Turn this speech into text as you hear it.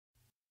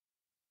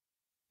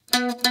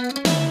It's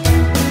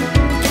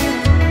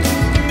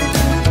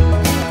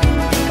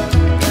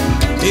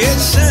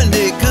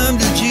Sunday, come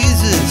to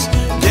Jesus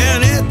down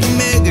at the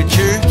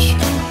megachurch.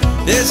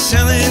 They're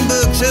selling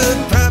books of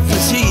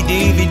prophecy,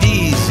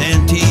 DVDs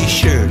and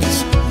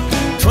t-shirts.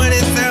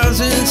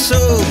 20,000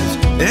 souls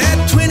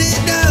at $20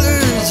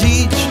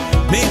 each.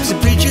 Makes the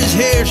preacher's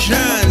hair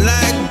shine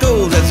like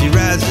gold as he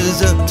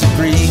rises up to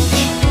preach.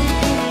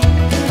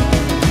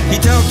 He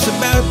talks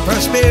about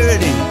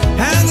prosperity,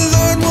 how the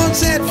Lord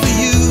wants that for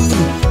you,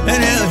 and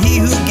how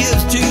he who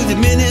gives to the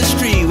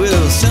ministry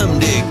will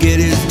someday get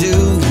his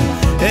due.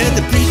 And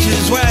the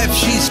preacher's wife,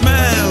 she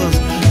smiles.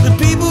 The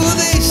people,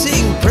 they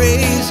sing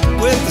praise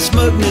with the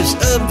smugness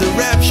of the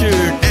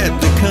raptured at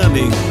the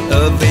coming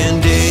of end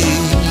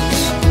days.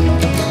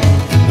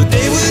 But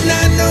they would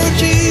not know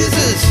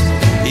Jesus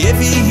if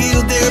he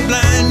healed their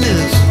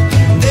blindness.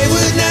 They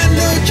would not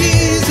know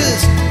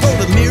Jesus for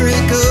the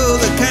miracle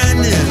of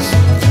kindness.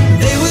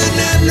 They would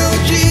not know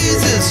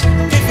Jesus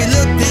if he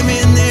looked them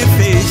in their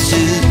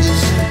faces.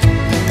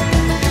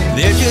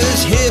 They're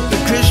just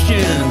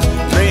Hypochristians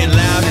praying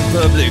loud in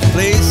public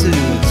places.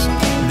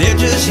 They're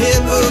just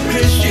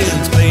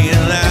Hypochristians playing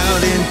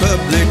loud in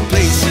public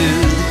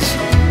places.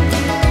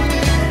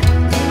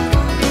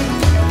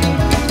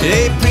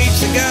 They preach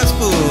the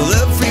gospel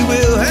of free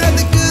will, how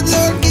the good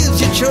Lord gives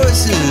you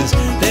choices,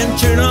 then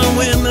turn on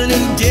women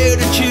who dare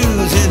to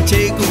choose and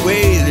take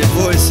away their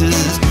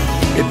voices.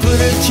 They put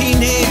a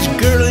teenage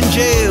girl in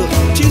jail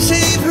to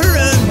save her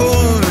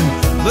unborn,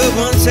 but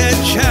once that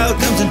child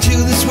comes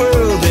into this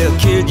world, they'll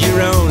kid you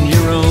on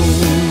your own.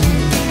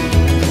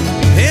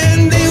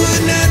 And they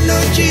would not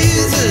know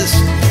Jesus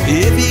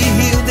if he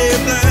healed their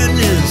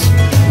blindness.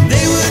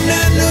 They would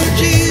not know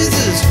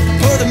Jesus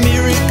for the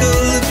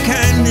miracle of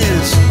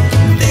kindness.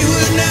 They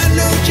would not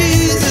know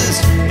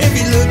Jesus if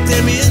he looked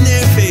them in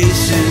their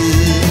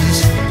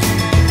faces.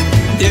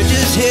 They're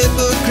just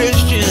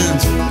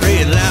Hypochristians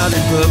praying loud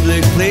in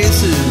public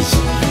places.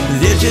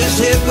 They're just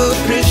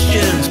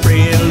Hypochristians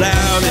praying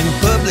loud in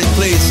public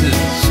places.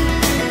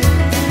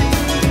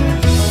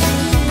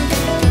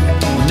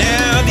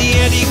 Now the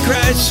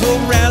Antichrist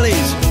hold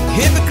rallies,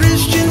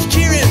 Hypochristians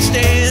cheer and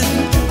stand,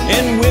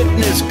 and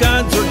witness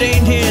God's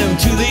ordained him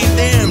to lead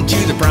them to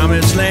the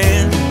promised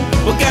land.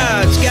 Well,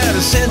 God's got a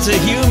sense of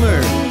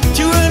humor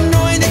to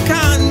anoint a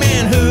con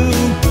man who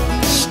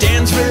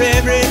stands for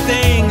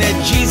everything that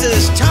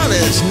Jesus taught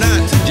us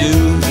not to do.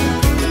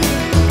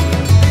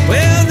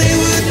 Well, they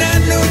would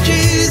not know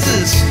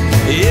Jesus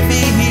if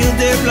he healed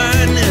their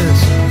blindness.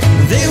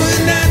 They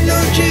would not know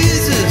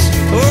Jesus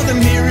or the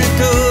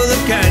miracle of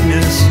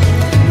kindness.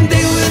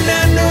 They would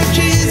not know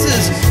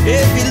Jesus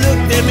if he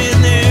looked them in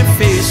their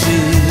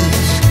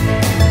faces.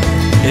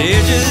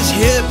 They're just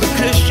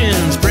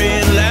Hypochristians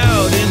praying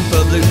loud in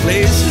public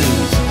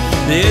places.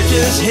 They're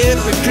just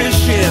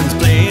Hypochristians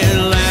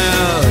playing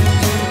loud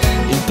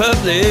in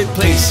public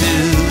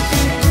places.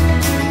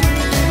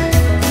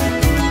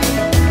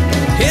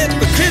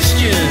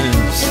 Hypochristians.